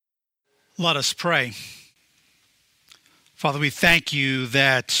Let us pray. Father, we thank you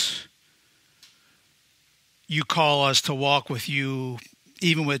that you call us to walk with you,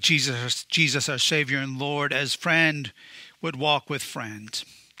 even with Jesus, our Savior and Lord, as friend would walk with friend.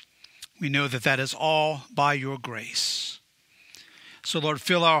 We know that that is all by your grace. So, Lord,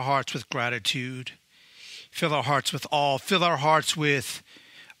 fill our hearts with gratitude. Fill our hearts with awe. Fill our hearts with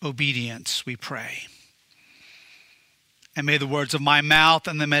obedience, we pray. And may the words of my mouth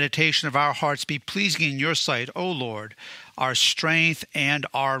and the meditation of our hearts be pleasing in your sight, O Lord, our strength and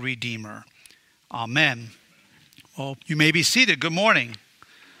our Redeemer. Amen. Well, you may be seated. Good morning.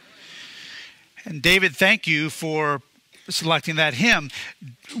 And David, thank you for selecting that hymn.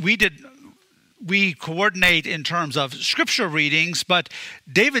 We coordinate in terms of scripture readings, but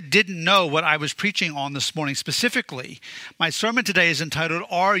David didn't know what I was preaching on this morning specifically. My sermon today is entitled,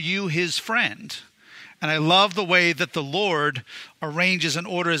 Are You His Friend? And I love the way that the Lord arranges and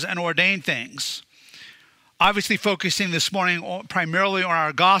orders and ordains things. Obviously focusing this morning primarily on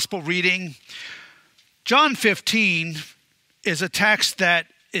our gospel reading. John 15 is a text that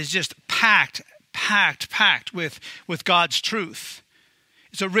is just packed with God's truth.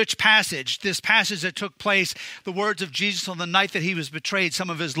 It's a rich passage. This passage that took place, the words of Jesus on the night that he was betrayed, some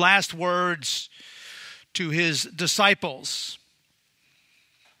of his last words to his disciples.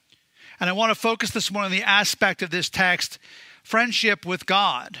 And I want to focus this morning on the aspect of this text, friendship with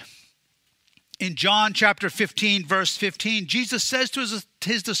God. In John chapter 15, verse 15, Jesus says to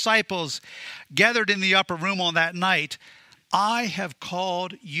his disciples gathered in the upper room on that night, I have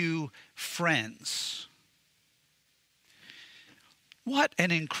called you friends. What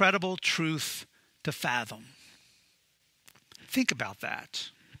an incredible truth to fathom. Think about that.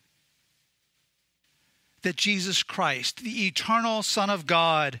 That Jesus Christ, the eternal Son of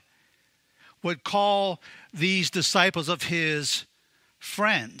God, would call these disciples of his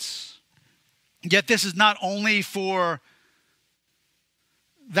friends. Yet this is not only for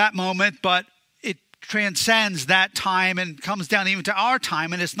that moment, but it transcends that time and comes down even to our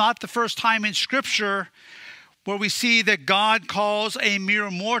time. And it's not the first time in Scripture where we see that God calls a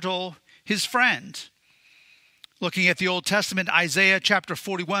mere mortal his friend. Looking at the Old Testament, Isaiah chapter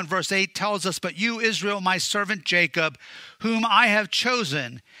 41, verse 8 tells us, But you, Israel, my servant Jacob, whom I have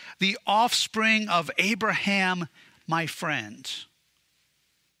chosen, the offspring of Abraham, my friend.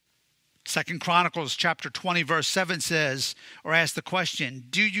 2 Chronicles chapter 20, verse 7 says, or asks the question,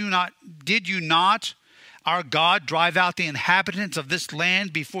 Did you not, our God, drive out the inhabitants of this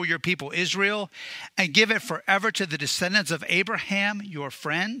land before your people Israel, and give it forever to the descendants of Abraham, your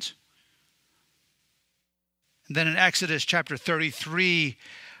friend? And then in Exodus chapter 33,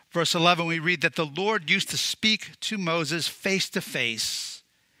 verse 11, we read that the Lord used to speak to Moses face to face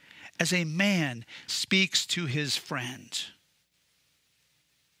as a man speaks to his friend.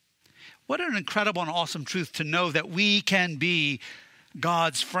 What an incredible and awesome truth to know that we can be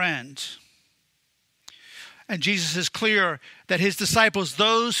God's friend. And Jesus is clear that his disciples,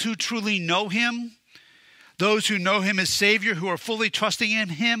 those who truly know him, those who know him as Savior, who are fully trusting in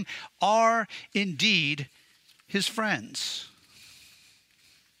him, are indeed his friends.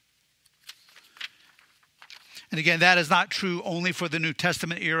 And again, that is not true only for the New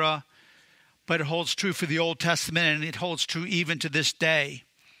Testament era, but it holds true for the Old Testament, and it holds true even to this day.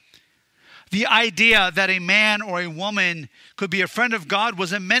 The idea that a man or a woman could be a friend of God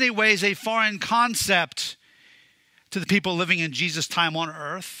was in many ways a foreign concept to the people living in Jesus' time on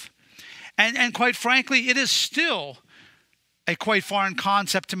earth. And quite frankly, it is still a quite foreign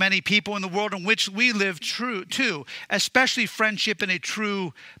concept to many people in the world in which we live too, especially friendship in a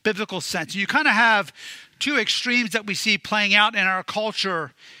true biblical sense. You kind of have two extremes that we see playing out in our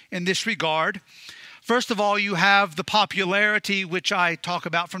culture in this regard. First of all, you have the popularity, which I talk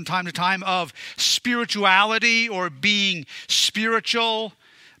about from time to time, of spirituality or being spiritual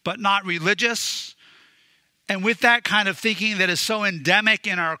but not religious. And with that kind of thinking that is so endemic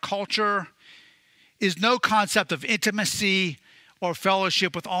in our culture is no concept of intimacy or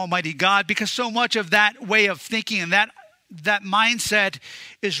fellowship with Almighty God, because so much of that way of thinking and that mindset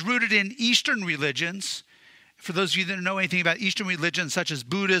is rooted in Eastern religions. For those of you that don't know anything about Eastern religions such as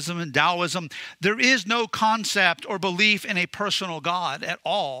Buddhism and Taoism, there is no concept or belief in a personal God at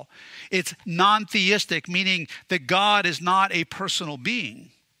all. It's non-theistic, meaning that God is not a personal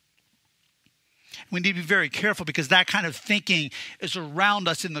being. We need to be very careful because that kind of thinking is around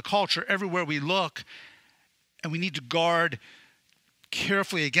us in the culture everywhere we look. And we need to guard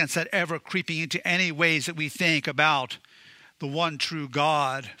carefully against that ever creeping into any ways that we think about the one true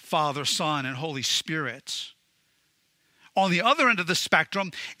God, Father, Son, and Holy Spirit. On the other end of the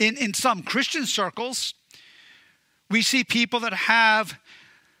spectrum, in some Christian circles, we see people that have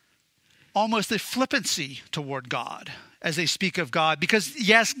almost a flippancy toward God as they speak of God. Because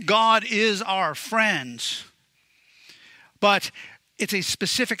yes, God is our friend, but it's a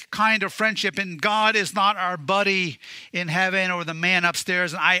specific kind of friendship, and God is not our buddy in heaven or the man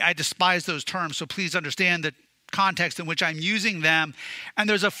upstairs. And I despise those terms, so please understand the context in which I'm using them. And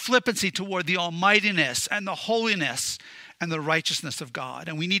there's a flippancy toward the almightiness and the holiness and the righteousness of God.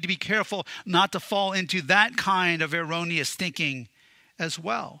 And we need to be careful not to fall into that kind of erroneous thinking as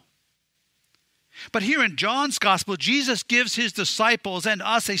well. But here in John's gospel, Jesus gives his disciples and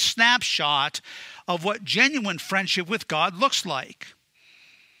us a snapshot of what genuine friendship with God looks like.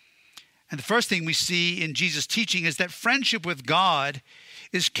 And the first thing we see in Jesus' teaching is that friendship with God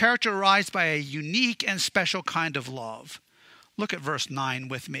is characterized by a unique and special kind of love. Look at verse 9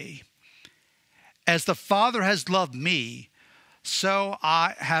 with me. As the Father has loved me, so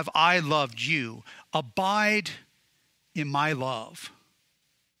have I loved you. Abide in my love.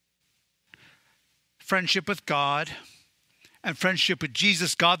 Friendship with God and friendship with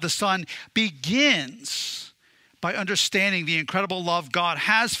Jesus, God the Son, begins by understanding the incredible love God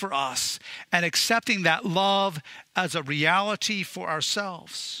has for us and accepting that love as a reality for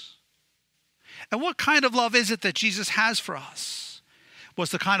ourselves. And what kind of love is it that Jesus has for us? Was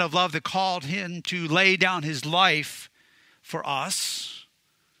the kind of love that called him to lay down his life for us.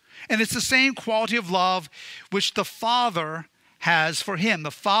 And it's the same quality of love which the Father has for him,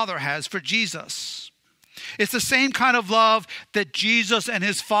 the Father has for Jesus. It's the same kind of love that Jesus and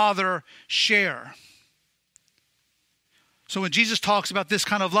his Father share. So when Jesus talks about this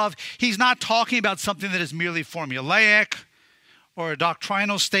kind of love, he's not talking about something that is merely formulaic or a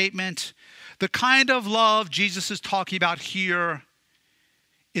doctrinal statement. The kind of love Jesus is talking about here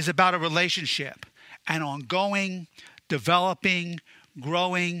is about a relationship, an ongoing, developing,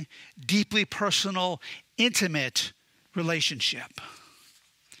 growing, deeply personal, intimate relationship,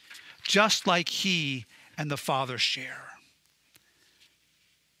 just like he and the Father share.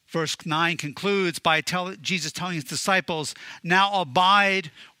 Verse 9 concludes by Jesus telling his disciples, now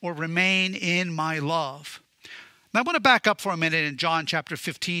abide or remain in my love. Now I want to back up for a minute in John chapter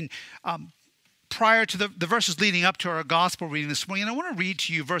 15. Prior to the verses leading up to our gospel reading this morning, I want to read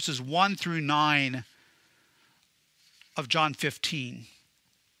to you verses 1 through 9 of John 15.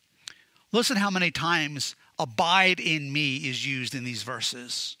 Listen how many times abide in me is used in these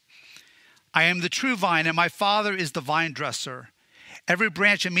verses. I am the true vine, and my Father is the vine dresser. Every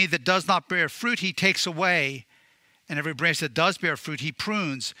branch in me that does not bear fruit, he takes away. And every branch that does bear fruit, he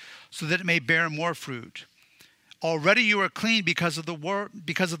prunes, so that it may bear more fruit. Already you are clean because of the word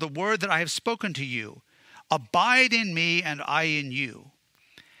that I have spoken to you. Abide in me, and I in you.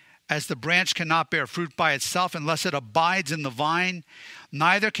 As the branch cannot bear fruit by itself unless it abides in the vine,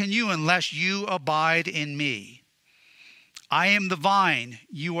 neither can you unless you abide in me. I am the vine,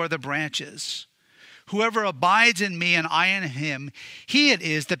 you are the branches. Whoever abides in me and I in him, he it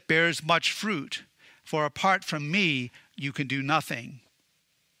is that bears much fruit. For apart from me, you can do nothing.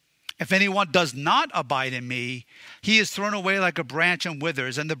 If anyone does not abide in me, he is thrown away like a branch and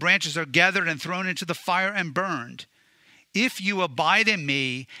withers, and the branches are gathered and thrown into the fire and burned. If you abide in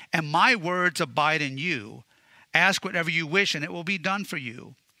me, and my words abide in you, ask whatever you wish, and it will be done for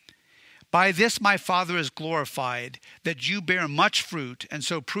you. By this my Father is glorified, that you bear much fruit, and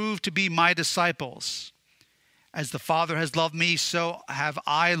so prove to be my disciples. As the Father has loved me, so have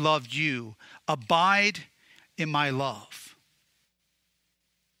I loved you. Abide in my love.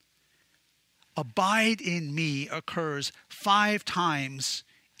 Abide in me occurs 5 times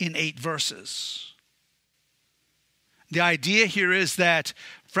in 8 verses. The idea here is that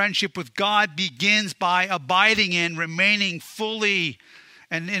friendship with God begins by abiding in, remaining fully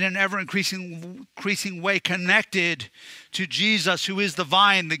and in an ever-increasing way connected to Jesus, who is the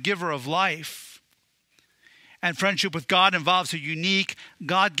vine, the giver of life. And friendship with God involves a unique,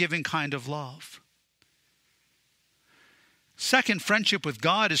 God-given kind of love. Second, friendship with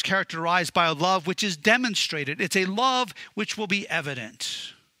God is characterized by a love which is demonstrated. It's a love which will be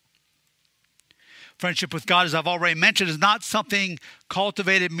evident. Friendship with God, as I've already mentioned, is not something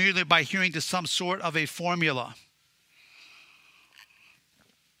cultivated merely by adhering to some sort of a formula.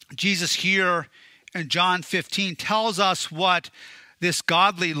 Jesus here in John 15 tells us what this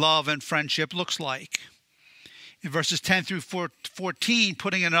godly love and friendship looks like. In verses 10 through 14,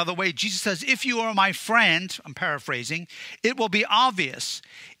 putting it another way, Jesus says, if you are my friend, I'm paraphrasing, it will be obvious.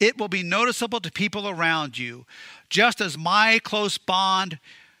 It will be noticeable to people around you, just as my close bond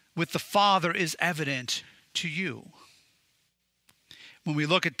with the Father is evident to you. When we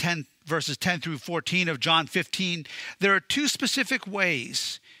look at verses 10 through 14 of John 15, there are 2 specific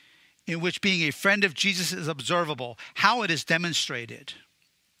ways in which being a friend of Jesus is observable, how it is demonstrated.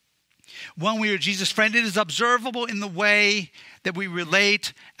 When we are Jesus' friend, it is observable in the way that we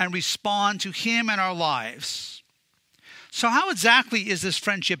relate and respond to him and our lives. So how exactly is this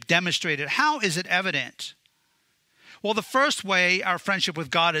friendship demonstrated? How is it evident? Well, the first way our friendship with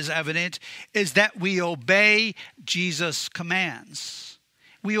God is evident is that we obey Jesus' commands.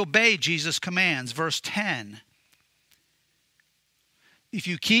 We obey Jesus' commands. Verse 10. If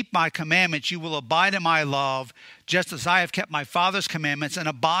you keep my commandments, you will abide in my love, just as I have kept my Father's commandments and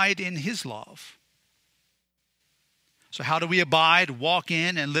abide in his love. So how do we abide, walk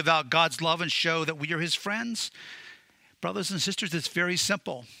in, and live out God's love and show that we are his friends? Brothers and sisters, it's very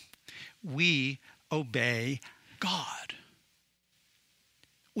simple. We obey God.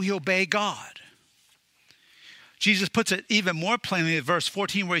 We obey God. Jesus puts it even more plainly in verse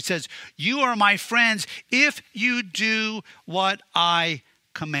 14 where he says, you are my friends if you do what I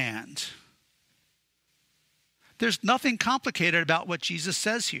command. There's nothing complicated about what Jesus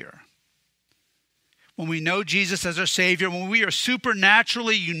says here. When we know Jesus as our Savior, when we are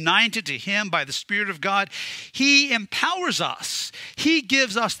supernaturally united to him by the Spirit of God, he empowers us. He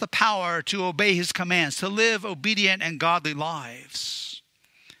gives us the power to obey his commands, to live obedient and godly lives.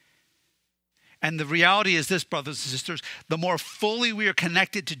 And the reality is this, brothers and sisters, the more fully we are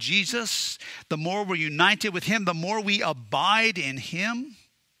connected to Jesus, the more we're united with him, the more we abide in him,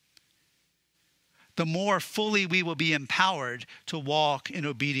 the more fully we will be empowered to walk in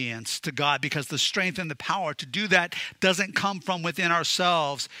obedience to God, because the strength and the power to do that doesn't come from within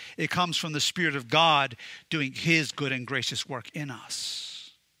ourselves. It comes from the Spirit of God doing his good and gracious work in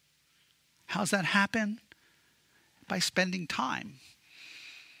us. How does that happen? By spending time.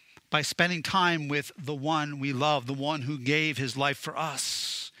 By spending time with the one we love, the one who gave his life for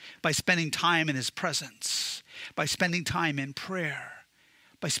us. By spending time in his presence. By spending time in prayer.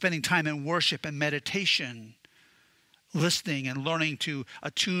 By spending time in worship and meditation. Listening and learning to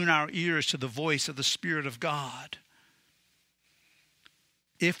attune our ears to the voice of the Spirit of God.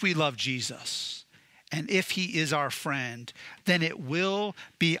 If we love Jesus, and if he is our friend, then it will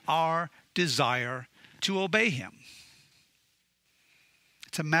be our desire to obey him.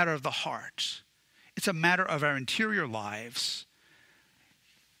 It's a matter of the heart. It's a matter of our interior lives.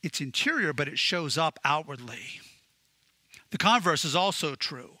 It's interior, but it shows up outwardly. The converse is also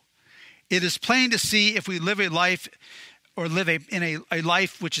true. It is plain to see if we live a life or live in a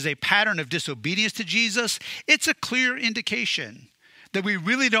life which is a pattern of disobedience to Jesus, it's a clear indication that we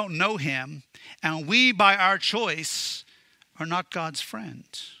really don't know him, and we, by our choice, are not God's friend.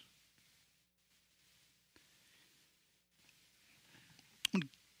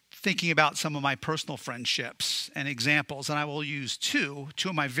 Thinking about some of my personal friendships and examples, and I will use two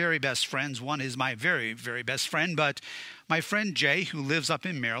of my very best friends. One is my very, very best friend, but my friend Jay, who lives up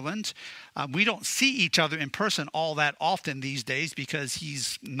in Maryland. We don't see each other in person all that often these days because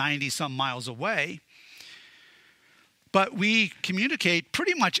he's 90-some miles away. But we communicate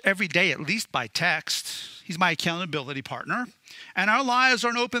pretty much every day, at least by text. He's my accountability partner. And our lives are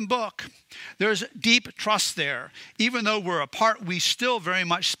an open book. There's deep trust there. Even though we're apart, we still very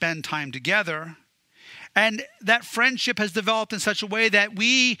much spend time together. And that friendship has developed in such a way that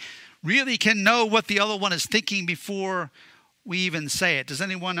we really can know what the other one is thinking before we even say it. Does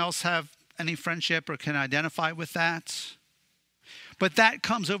anyone else have any friendship or can identify with that? But that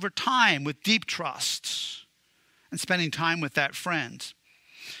comes over time with deep trust and spending time with that friend.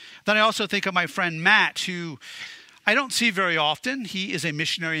 Then I also think of my friend Matt, who I don't see very often. He is a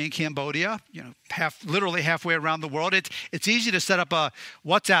missionary in Cambodia, literally halfway around the world. It's easy to set up a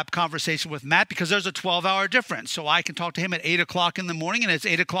WhatsApp conversation with Matt because there's a 12-hour difference. So I can talk to him at 8 o'clock in the morning and it's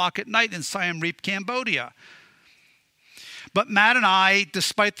 8 o'clock at night in Siem Reap, Cambodia. But Matt and I,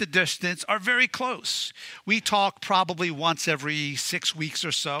 despite the distance, are very close. We talk probably once every 6 weeks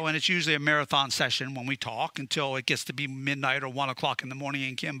or so, and it's usually a marathon session when we talk until it gets to be midnight or 1 o'clock in the morning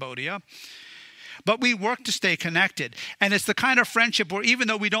in Cambodia. But we work to stay connected. And it's the kind of friendship where even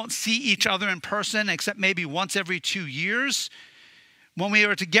though we don't see each other in person, except maybe once every 2 years, when we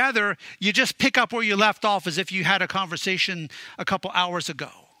are together, you just pick up where you left off as if you had a conversation a couple hours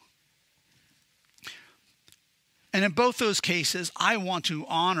ago. And in both those cases, I want to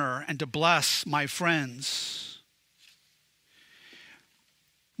honor and to bless my friends.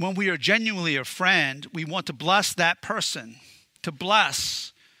 When we are genuinely a friend, we want to bless that person, to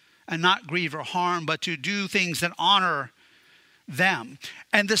bless and not grieve or harm, but to do things that honor them.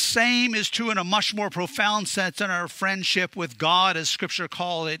 And the same is true in a much more profound sense in our friendship with God, as Scripture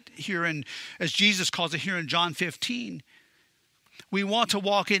calls it here, as Jesus calls it here in John 15. We want to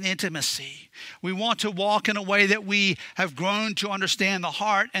walk in intimacy. We want to walk in a way that we have grown to understand the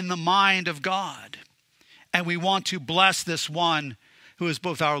heart and the mind of God. And we want to bless this one who is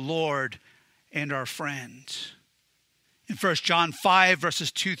both our Lord and our friend. In 1 John 5,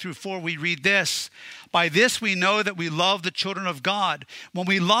 verses 2 through 4, we read this: "By this we know that we love the children of God, when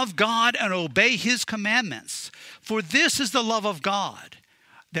we love God and obey his commandments. For this is the love of God,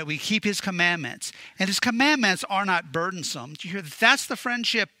 that we keep his commandments. And his commandments are not burdensome." Do you hear that? That's the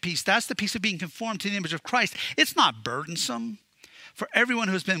friendship piece. That's the piece of being conformed to the image of Christ. It's not burdensome. For everyone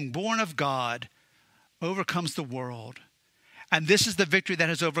who has been born of God overcomes the world. And this is the victory that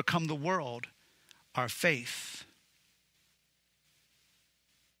has overcome the world, our faith.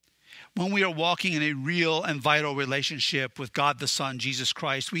 When we are walking in a real and vital relationship with God the Son, Jesus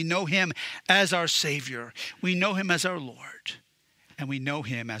Christ, we know him as our Savior. We know him as our Lord. And we know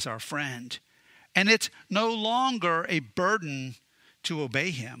him as our friend. And it's no longer a burden to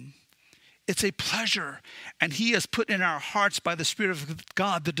obey him. It's a pleasure. And he has put in our hearts by the Spirit of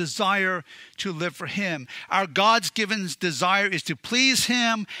God the desire to live for him. Our God's given desire is to please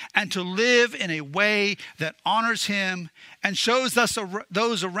him and to live in a way that honors him and shows us,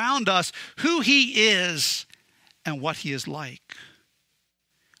 those around us, who he is and what he is like.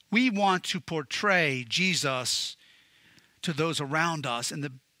 We want to portray Jesus to those around us in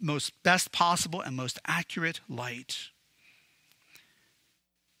the most best possible and most accurate light.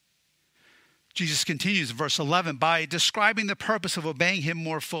 Jesus continues in verse 11 by describing the purpose of obeying him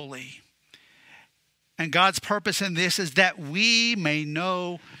more fully. And God's purpose in this is that we may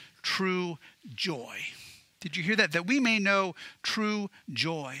know true joy. Did you hear that? That we may know true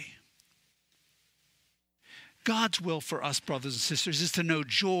joy. God's will for us, brothers and sisters, is to know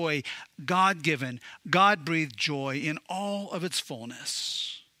joy, God-given, God-breathed joy in all of its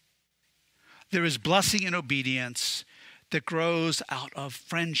fullness. There is blessing in obedience that grows out of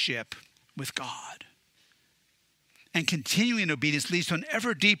friendship with God. And continuing obedience leads to an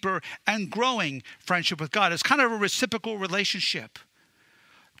ever deeper and growing friendship with God. It's kind of a reciprocal relationship.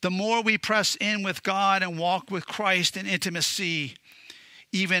 The more we press in with God and walk with Christ in intimacy,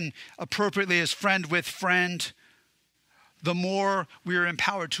 even appropriately as friend with friend, the more we are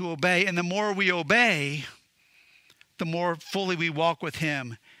empowered to obey. And the more we obey, the more fully we walk with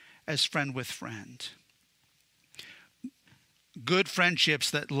him as friend with friend. Good friendships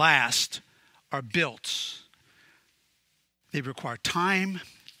that last are built. They require time.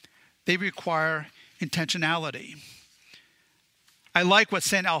 They require intentionality. I like what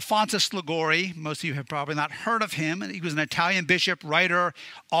St. Alphonsus Liguori, most of you have probably not heard of him. He was an Italian bishop, writer,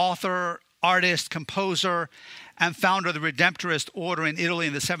 author, artist, composer, and founder of the Redemptorist order in Italy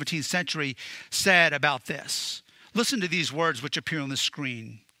in the 17th century, said about this. Listen to these words which appear on the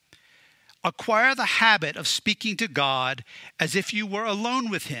screen. "Acquire the habit of speaking to God as if you were alone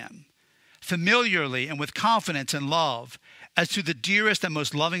with him, familiarly and with confidence and love, as to the dearest and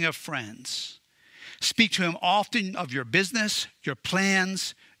most loving of friends. Speak to him often of your business, your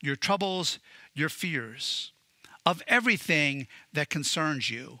plans, your troubles, your fears, of everything that concerns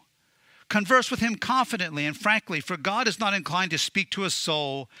you. Converse with him confidently and frankly, for God is not inclined to speak to a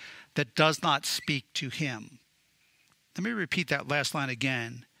soul that does not speak to him." Let me repeat that last line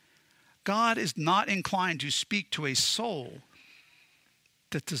again. God is not inclined to speak to a soul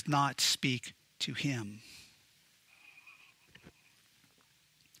that does not speak to him.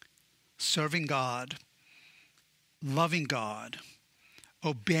 Serving God, loving God,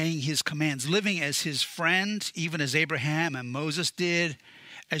 obeying his commands, living as his friend, even as Abraham and Moses did,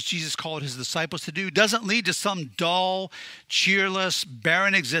 as Jesus called his disciples to do, doesn't lead to some dull, cheerless,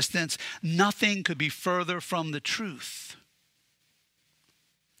 barren existence. Nothing could be further from the truth.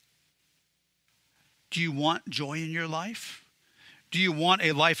 Do you want joy in your life? Do you want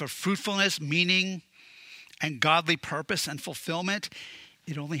a life of fruitfulness, meaning, and godly purpose and fulfillment?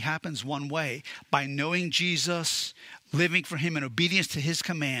 It only happens one way, by knowing Jesus, living for him in obedience to his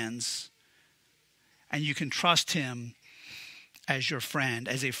commands, and you can trust him as your friend.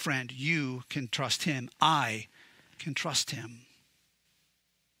 As a friend, you can trust him. I can trust him.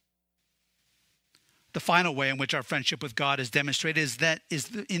 The final way in which our friendship with God is demonstrated is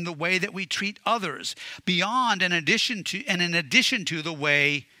in the way that we treat others, beyond and in addition to the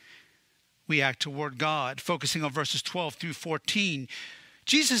way we act toward God. Focusing on verses 12 through 14,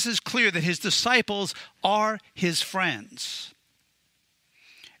 Jesus is clear that his disciples are his friends.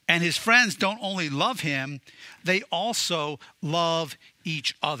 And his friends don't only love him, they also love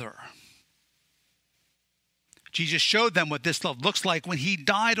each other. Jesus showed them what this love looks like when he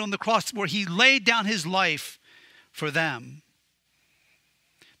died on the cross, where he laid down his life for them.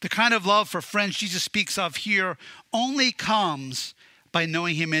 The kind of love for friends Jesus speaks of here only comes by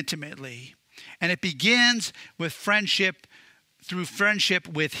knowing him intimately. And it begins with friendship, through friendship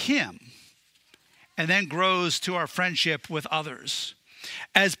with him, and then grows to our friendship with others.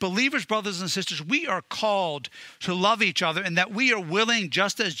 As believers, brothers and sisters, we are called to love each other, and that we are willing,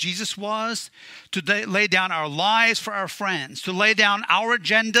 just as Jesus was, to lay down our lives for our friends, to lay down our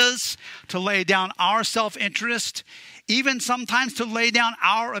agendas, to lay down our self-interest, even sometimes to lay down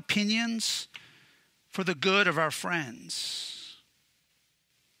our opinions for the good of our friends.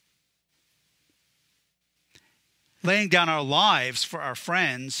 Laying down our lives for our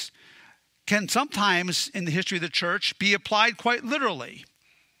friends can sometimes, in the history of the church, be applied quite literally.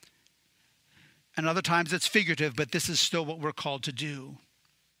 And other times it's figurative, but this is still what we're called to do.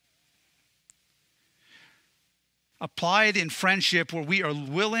 Applied in friendship, where we are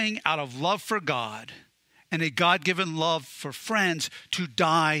willing, out of love for God and a God-given love for friends, to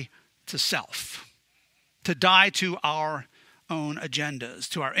die to self, to die to our own agendas,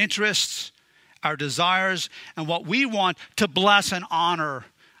 to our interests, our desires, and what we want to bless and honor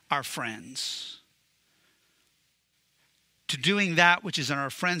our friends, to doing that which is in our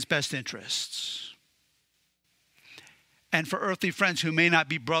friends' best interests. And for earthly friends who may not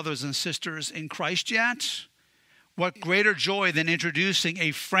be brothers and sisters in Christ yet, what greater joy than introducing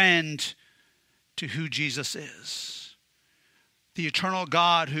a friend to who Jesus is, the eternal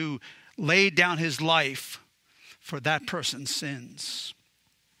God who laid down his life for that person's sins.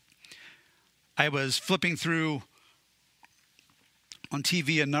 I was flipping through on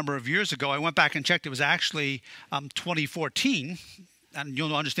TV a number of years ago. I went back and checked. It was actually 2014. And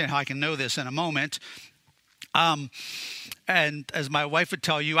you'll understand how I can know this in a moment. And as my wife would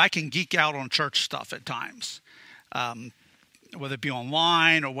tell you, I can geek out on church stuff at times, whether it be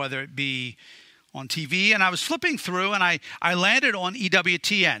online or whether it be on TV. And I was flipping through, and I landed on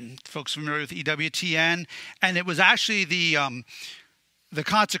EWTN. Folks familiar with EWTN? And it was actually the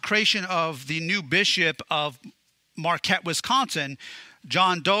consecration of the new bishop of Marquette, Wisconsin,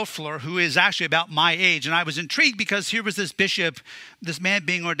 John Doeffler, who is actually about my age. And I was intrigued because here was this bishop, this man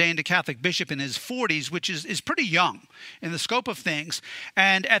being ordained a Catholic bishop in his 40s, which is pretty young in the scope of things.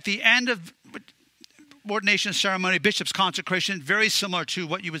 And at the end of ordination ceremony, bishop's consecration, very similar to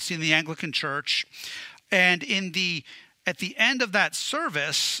what you would see in the Anglican Church. And at the end of that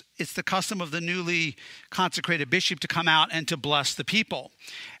service, it's the custom of the newly consecrated bishop to come out and to bless the people.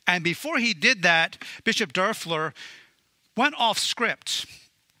 And before he did that, Bishop Doeffler went off script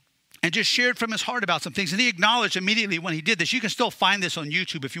and just shared from his heart about some things. And he acknowledged immediately when he did this, you can still find this on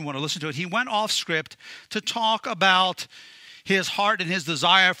YouTube if you want to listen to it. He went off script to talk about his heart and his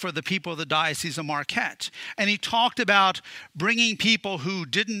desire for the people of the Diocese of Marquette. And he talked about bringing people who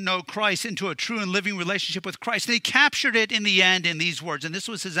didn't know Christ into a true and living relationship with Christ. And he captured it in the end in these words. And this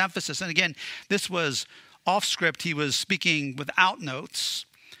was his emphasis. And again, this was off script. He was speaking without notes.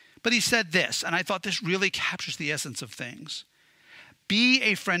 But he said this, and I thought this really captures the essence of things. Be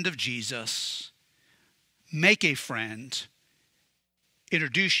a friend of Jesus. Make a friend.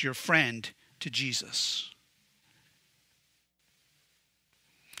 Introduce your friend to Jesus.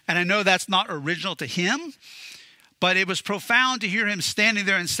 And I know that's not original to him, but it was profound to hear him standing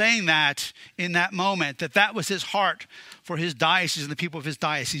there and saying that in that moment, that was his heart for his diocese and the people of his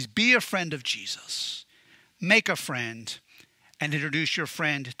diocese. Be a friend of Jesus. Make a friend and introduce your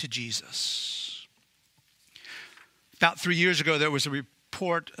friend to Jesus. About 3 years ago, there was a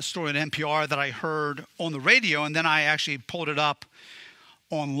story on NPR that I heard on the radio, and then I actually pulled it up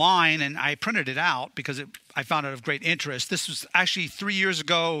online and I printed it out because I found it of great interest. This was actually 3 years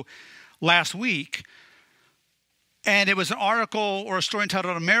ago last week. And it was an article or a story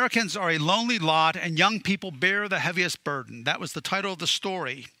entitled, "Americans Are a Lonely Lot and Young People Bear the Heaviest Burden." That was the title of the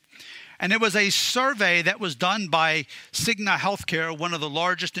story. And it was a survey that was done by Cigna Healthcare, one of the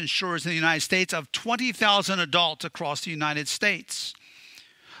largest insurers in the United States, of 20,000 adults across the United States.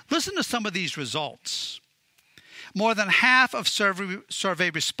 Listen to some of these results. More than half of survey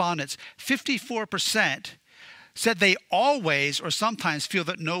respondents, 54%, said they always or sometimes feel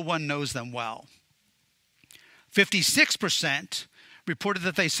that no one knows them well. 56% reported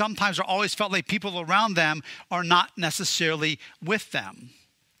that they sometimes or always felt like people around them are not necessarily with them.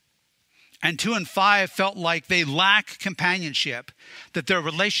 And 2 in 5 felt like they lack companionship, that their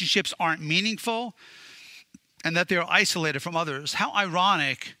relationships aren't meaningful, and that they're isolated from others. How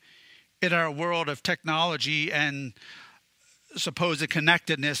ironic in our world of technology and supposed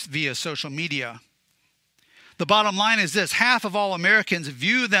connectedness via social media. The bottom line is this: half of all Americans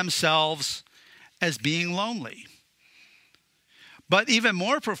view themselves as being lonely. But even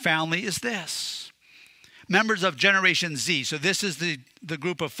more profoundly is this: members of Generation Z, so this is the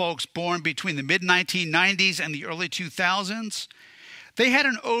group of folks born between the mid-1990s and the early 2000s, they had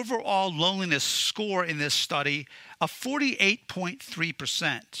an overall loneliness score in this study of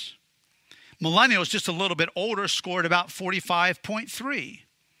 48.3%. Millennials, just a little bit older, scored about 45.3.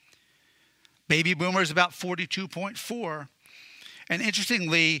 Baby boomers about 42.4. And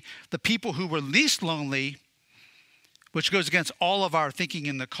interestingly, the people who were least lonely, which goes against all of our thinking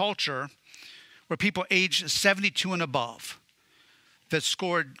in the culture, were people aged 72 and above that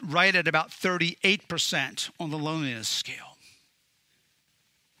scored right at about 38% on the loneliness scale.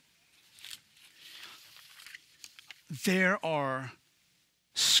 There are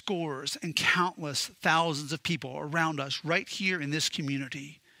scores and countless thousands of people around us right here in this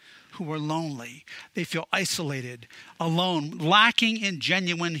community who are lonely. They feel isolated, alone, lacking in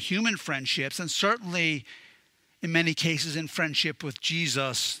genuine human friendships, and certainly in many cases in friendship with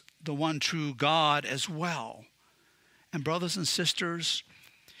Jesus, the one true God, as well. And brothers and sisters,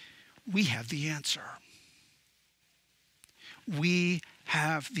 we have the answer. We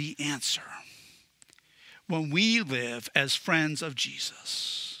have the answer. When we live as friends of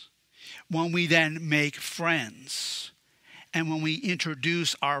Jesus, when we then make friends, and when we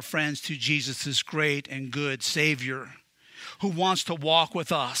introduce our friends to Jesus' great and good Savior, who wants to walk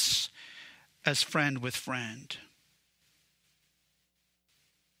with us as friend with friend.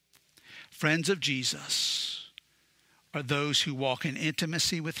 Friends of Jesus are those who walk in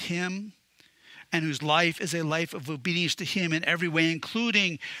intimacy with him and whose life is a life of obedience to him in every way,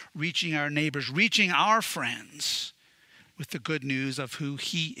 including reaching our neighbors, reaching our friends with the good news of who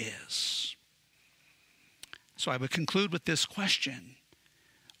he is. So I would conclude with this question: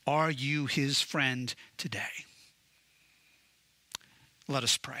 are you his friend today? Let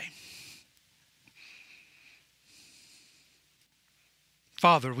us pray.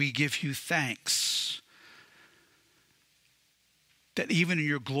 Father, we give you thanks that even in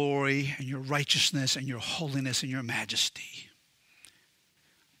your glory and your righteousness and your holiness and your majesty,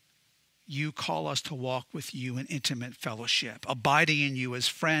 you call us to walk with you in intimate fellowship, abiding in you as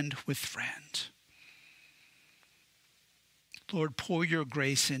friend with friend. Lord, pour your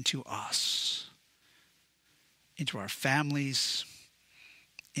grace into us, into our families,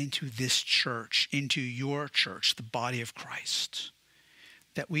 into this church, into your church, the body of Christ,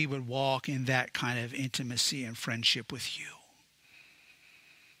 that we would walk in that kind of intimacy and friendship with you.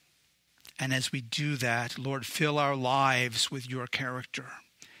 And as we do that, Lord, fill our lives with your character.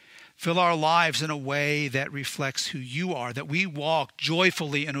 Fill our lives in a way that reflects who you are, that we walk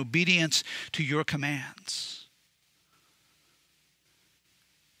joyfully in obedience to your commands.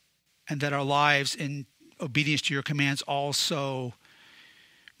 And that our lives in obedience to your commands also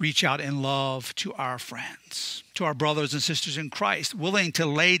reach out in love to our friends, to our brothers and sisters in Christ, willing to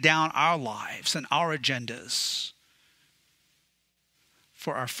lay down our lives and our agendas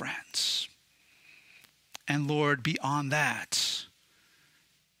for our friends. And Lord, beyond that,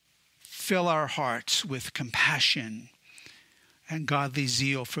 fill our hearts with compassion and godly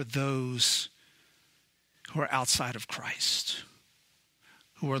zeal for those who are outside of Christ,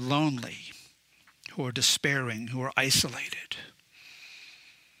 who are lonely, who are despairing, who are isolated,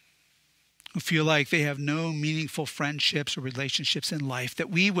 who feel like they have no meaningful friendships or relationships in life,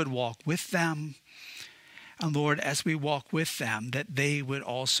 that we would walk with them. And Lord, as we walk with them, that they would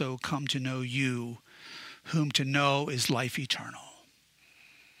also come to know you, whom to know is life eternal.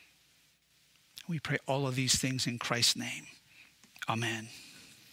 We pray all of these things in Christ's name. Amen.